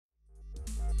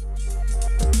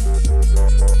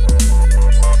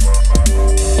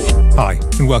Hi,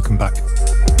 and welcome back.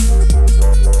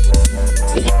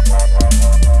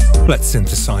 Let's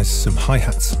synthesize some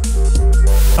hi-hats.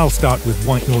 I'll start with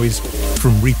white noise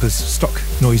from Reaper's stock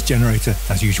noise generator,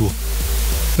 as usual.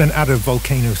 Then add a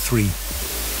Volcano 3.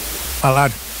 I'll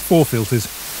add 4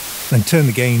 filters, then turn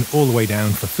the gain all the way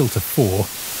down for filter 4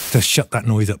 to shut that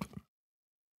noise up.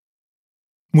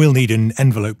 We'll need an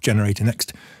envelope generator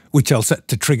next, which I'll set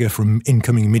to trigger from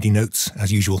incoming MIDI notes,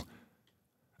 as usual.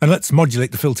 And let's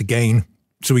modulate the filter gain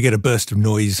so we get a burst of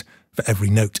noise for every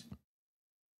note.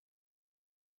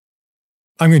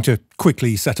 I'm going to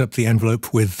quickly set up the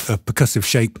envelope with a percussive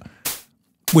shape,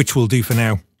 which will do for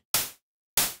now.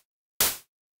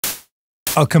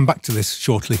 I'll come back to this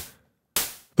shortly,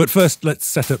 but first let's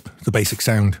set up the basic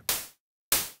sound.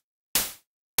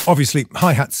 Obviously,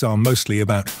 hi-hats are mostly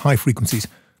about high frequencies,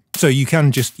 so you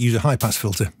can just use a high-pass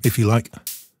filter if you like.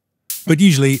 But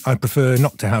usually I prefer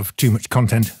not to have too much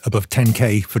content above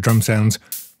 10K for drum sounds,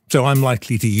 so I'm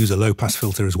likely to use a low-pass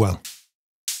filter as well.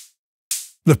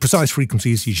 The precise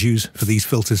frequencies you choose for these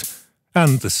filters,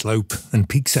 and the slope and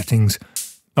peak settings,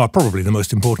 are probably the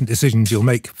most important decisions you'll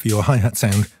make for your hi-hat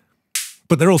sound.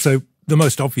 But they're also the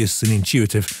most obvious and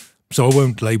intuitive, so I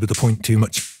won't labour the point too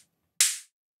much.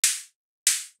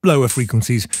 Lower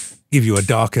frequencies give you a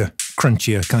darker,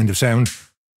 crunchier kind of sound,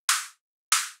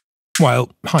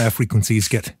 while higher frequencies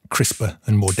get crisper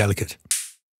and more delicate.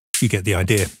 You get the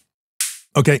idea.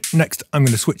 Okay, next I'm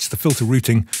going to switch the filter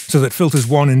routing so that filters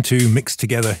 1 and 2 mix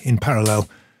together in parallel,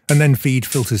 and then feed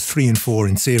filters 3 and 4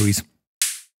 in series.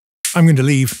 I'm going to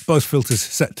leave both filters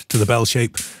set to the bell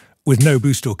shape, with no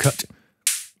boost or cut.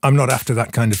 I'm not after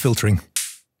that kind of filtering.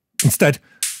 Instead,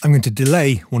 I'm going to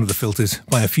delay one of the filters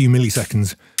by a few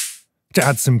milliseconds to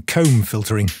add some comb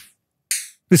filtering.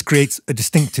 This creates a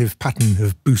distinctive pattern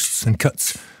of boosts and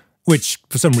cuts, which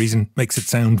for some reason makes it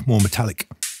sound more metallic,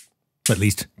 at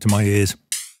least to my ears.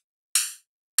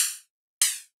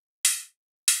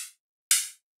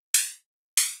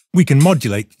 We can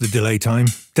modulate the delay time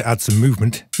to add some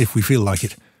movement if we feel like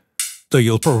it, though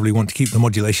you'll probably want to keep the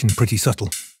modulation pretty subtle.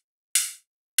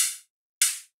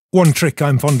 One trick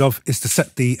I'm fond of is to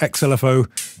set the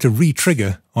XLFO to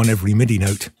re-trigger on every MIDI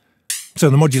note, so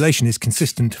the modulation is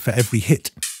consistent for every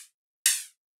hit.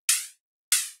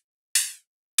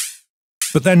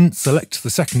 But then select the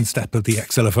second step of the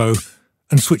XLFO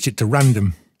and switch it to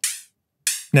random.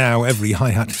 Now every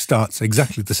hi-hat starts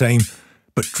exactly the same,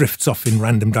 but drifts off in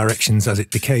random directions as it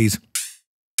decays.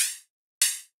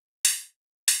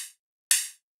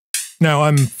 Now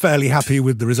I'm fairly happy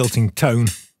with the resulting tone.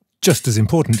 Just as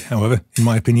important, however, in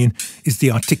my opinion, is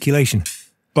the articulation,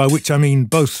 by which I mean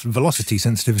both velocity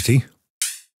sensitivity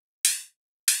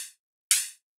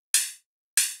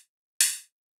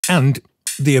and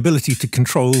the ability to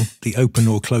control the open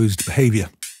or closed behaviour.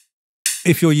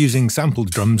 If you're using sampled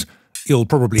drums, you'll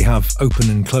probably have open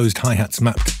and closed hi-hats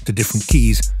mapped to different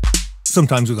keys,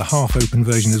 sometimes with a half-open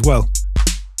version as well.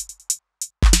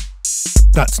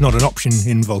 That's not an option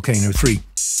in Volcano 3.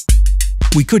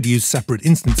 We could use separate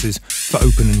instances for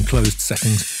open and closed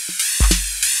settings.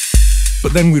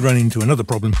 But then we run into another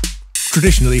problem.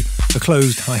 Traditionally, a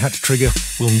closed hi-hat trigger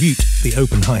will mute the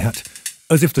open hi-hat,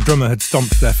 as if the drummer had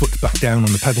stomped their foot back down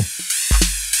on the pedal.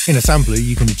 In a sampler,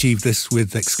 you can achieve this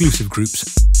with exclusive groups.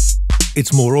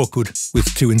 It's more awkward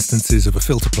with 2 instances of a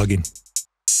filter plugin.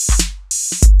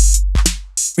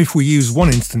 If we use one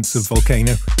instance of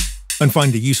Volcano and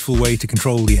find a useful way to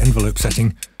control the envelope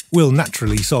setting, we'll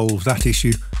naturally solve that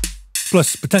issue.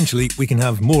 Plus, potentially, we can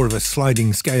have more of a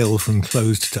sliding scale from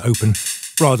closed to open,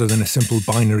 rather than a simple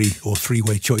binary or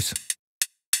 3-way choice.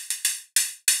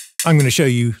 I'm going to show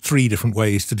you 3 different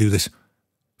ways to do this.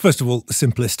 First of all, the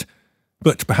simplest,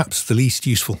 but perhaps the least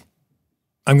useful.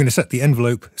 I'm going to set the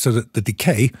envelope so that the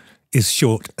decay is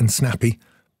short and snappy,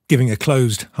 giving a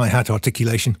closed hi-hat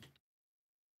articulation,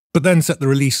 but then set the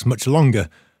release much longer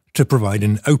to provide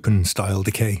an open style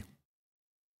decay.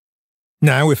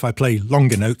 Now, if I play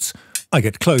longer notes, I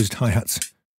get closed hi-hats.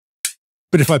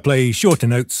 But if I play shorter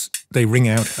notes, they ring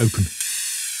out open.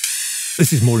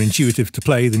 This is more intuitive to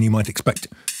play than you might expect.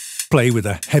 Play with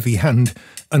a heavy hand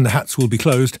and the hats will be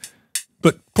closed,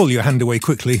 but pull your hand away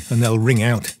quickly and they'll ring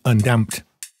out undamped.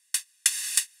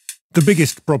 The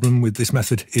biggest problem with this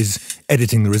method is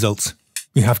editing the results.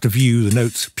 You have to view the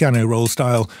notes piano roll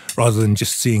style rather than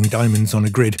just seeing diamonds on a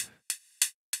grid.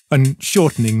 And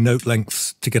shortening note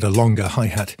lengths to get a longer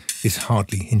hi-hat is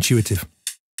hardly intuitive.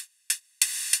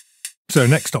 So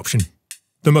next option,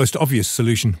 the most obvious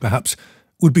solution perhaps,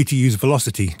 would be to use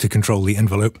velocity to control the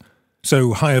envelope,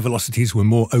 so higher velocities were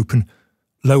more open,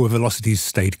 lower velocities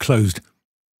stayed closed.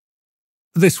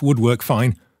 This would work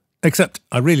fine, Except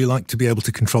I really like to be able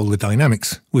to control the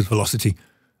dynamics with velocity,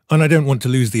 and I don't want to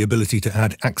lose the ability to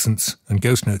add accents and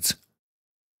ghost notes.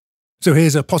 So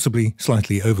here's a possibly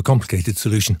slightly overcomplicated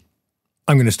solution.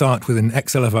 I'm going to start with an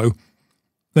XLFO,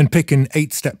 then pick an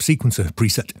 8-step sequencer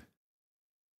preset.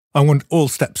 I want all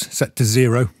steps set to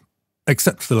 0,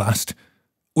 except the last,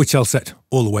 which I'll set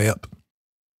all the way up.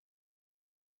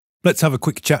 Let's have a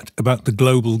quick chat about the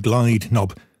global glide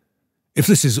knob. If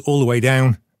this is all the way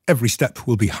down, every step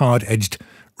will be hard-edged,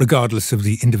 regardless of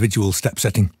the individual step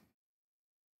setting.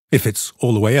 If it's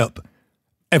all the way up,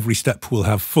 every step will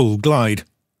have full glide,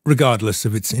 regardless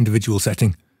of its individual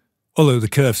setting, although the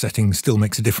curve setting still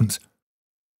makes a difference.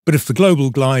 But if the global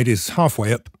glide is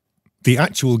halfway up, the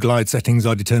actual glide settings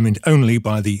are determined only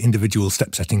by the individual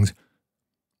step settings.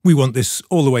 We want this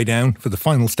all the way down for the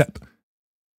final step,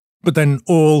 but then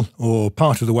all or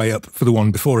part of the way up for the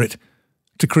one before it,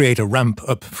 to create a ramp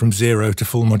up from 0 to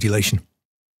full modulation.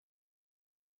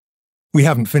 We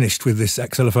haven't finished with this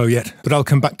XLFO yet, but I'll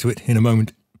come back to it in a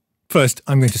moment. First,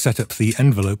 I'm going to set up the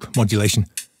envelope modulation.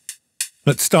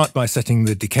 Let's start by setting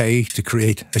the decay to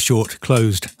create a short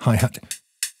closed hi-hat.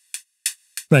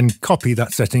 Then copy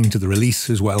that setting to the release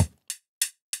as well.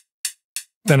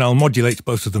 Then I'll modulate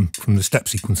both of them from the step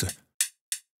sequencer.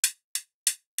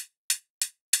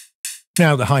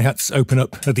 Now the hi-hats open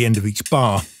up at the end of each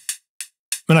bar,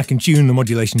 and I can tune the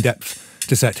modulation depth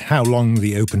to set how long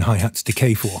the open hi-hats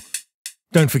decay for.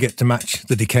 Don't forget to match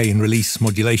the decay and release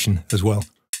modulation as well.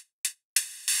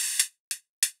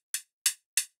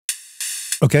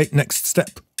 Okay, next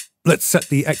step. Let's set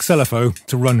the XLFO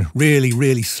to run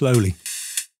really slowly.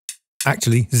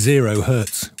 Actually, 0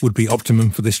 Hz would be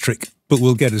optimum for this trick, but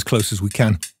we'll get as close as we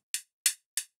can.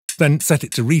 Then set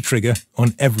it to re-trigger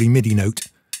on every MIDI note,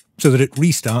 so that it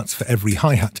restarts for every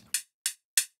hi-hat.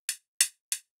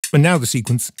 And now the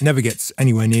sequence never gets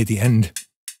anywhere near the end.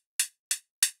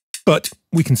 But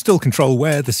we can still control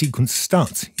where the sequence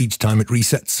starts each time it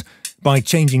resets by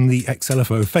changing the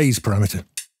XLFO phase parameter.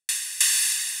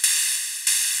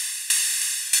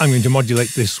 I'm going to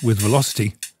modulate this with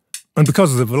velocity, and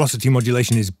because the velocity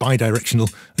modulation is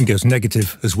bidirectional and goes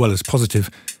negative as well as positive,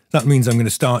 that means I'm going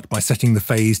to start by setting the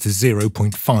phase to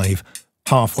 0.5,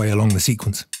 halfway along the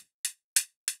sequence.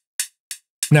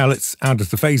 Now let's add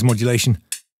the phase modulation,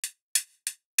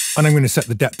 and I'm going to set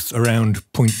the depth around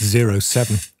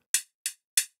 0.07.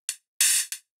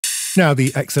 Now the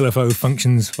XLFO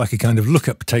functions like a kind of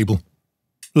lookup table.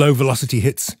 Low velocity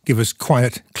hits give us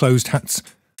quiet, closed hats.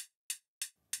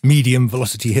 Medium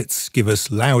velocity hits give us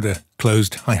louder,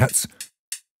 closed hi-hats.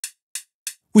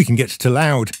 We can get to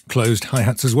loud, closed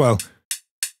hi-hats as well.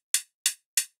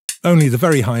 Only the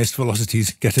very highest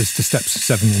velocities get us to steps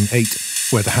 7 and 8,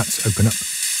 where the hats open up.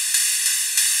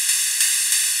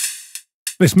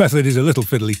 This method is a little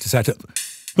fiddly to set up,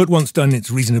 but once done it's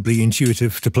reasonably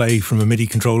intuitive to play from a MIDI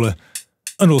controller,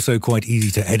 and also quite easy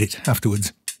to edit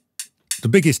afterwards. The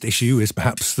biggest issue is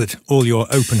perhaps that all your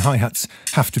open hi-hats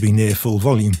have to be near full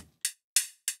volume.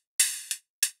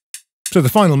 So the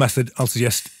final method I'll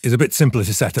suggest is a bit simpler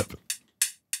to set up.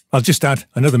 I'll just add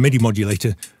another MIDI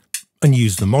modulator and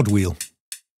use the mod wheel.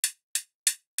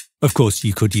 Of course,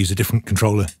 you could use a different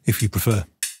controller if you prefer.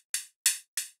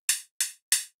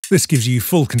 This gives you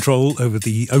full control over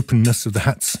the openness of the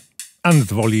hats and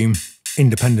the volume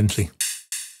independently.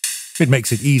 It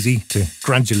makes it easy to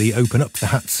gradually open up the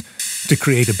hats to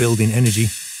create a built-in energy,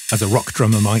 as a rock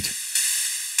drummer might.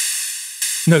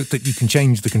 Note that you can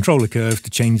change the controller curve to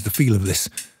change the feel of this,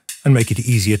 and make it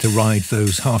easier to ride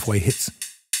those halfway hits.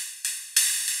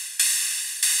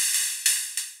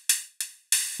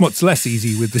 What's less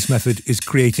easy with this method is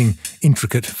creating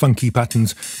intricate, funky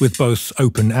patterns with both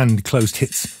open and closed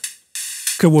hits.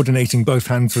 Coordinating both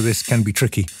hands for this can be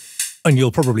tricky, and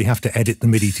you'll probably have to edit the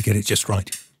MIDI to get it just right.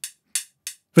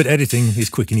 But editing is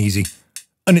quick and easy,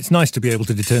 and it's nice to be able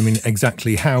to determine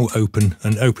exactly how open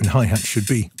an open hi-hat should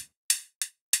be.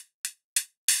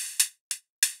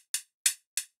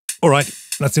 Alright,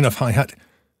 that's enough hi-hat.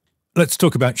 Let's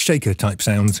talk about shaker-type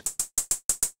sounds.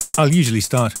 I'll usually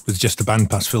start with just a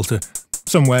bandpass filter,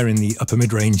 somewhere in the upper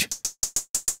mid-range.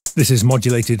 This is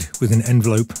modulated with an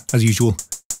envelope, as usual,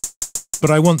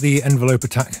 but I want the envelope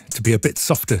attack to be a bit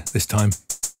softer this time.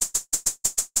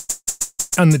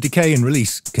 And the decay and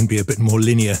release can be a bit more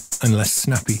linear and less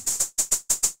snappy.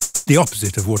 The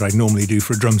opposite of what I'd normally do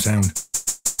for a drum sound.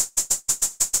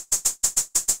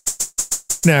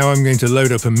 Now I'm going to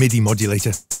load up a MIDI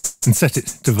modulator and set it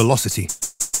to velocity.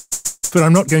 But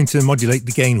I'm not going to modulate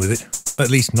the gain with it, at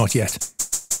least not yet.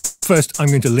 First, I'm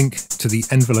going to link to the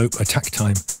envelope attack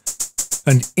time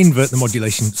and invert the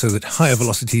modulation so that higher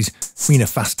velocities mean a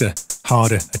faster,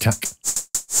 harder attack.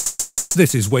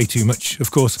 This is way too much,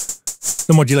 of course.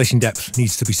 The modulation depth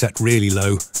needs to be set really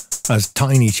low, as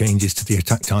tiny changes to the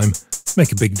attack time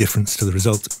make a big difference to the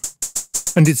result.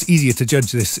 And it's easier to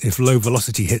judge this if low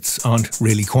velocity hits aren't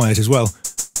really quiet as well,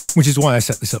 which is why I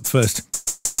set this up first.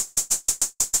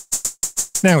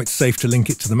 Now it's safe to link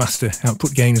it to the master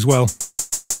output gain as well,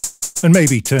 and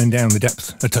maybe turn down the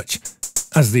depth a touch,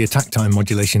 as the attack time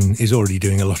modulation is already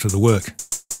doing a lot of the work.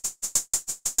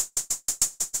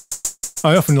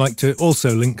 I often like to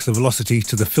also link the velocity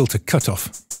to the filter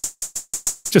cutoff,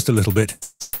 just a little bit,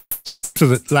 so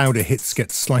that louder hits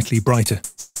get slightly brighter.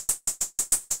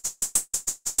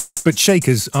 But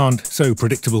shakers aren't so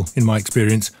predictable in my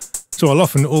experience, so I'll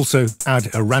often also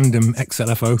add a random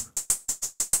XLFO,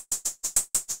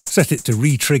 set it to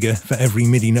re-trigger for every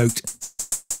MIDI note,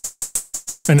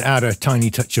 and add a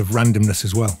tiny touch of randomness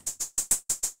as well.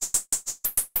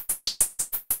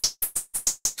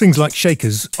 Things like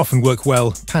shakers often work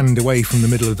well panned away from the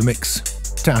middle of the mix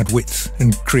to add width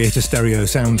and create a stereo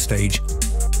sound stage.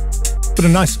 But a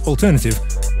nice alternative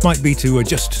might be to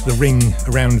adjust the ring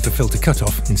around the filter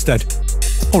cutoff instead,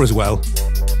 or as well,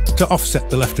 to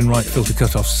offset the left and right filter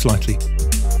cutoffs slightly.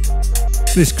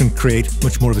 This can create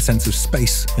much more of a sense of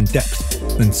space and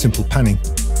depth than simple panning.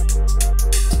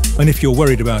 And if you're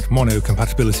worried about mono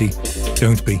compatibility,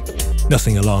 don't be.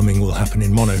 Nothing alarming will happen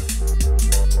in mono.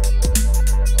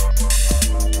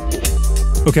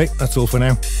 Okay, that's all for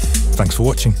now. Thanks for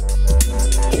watching.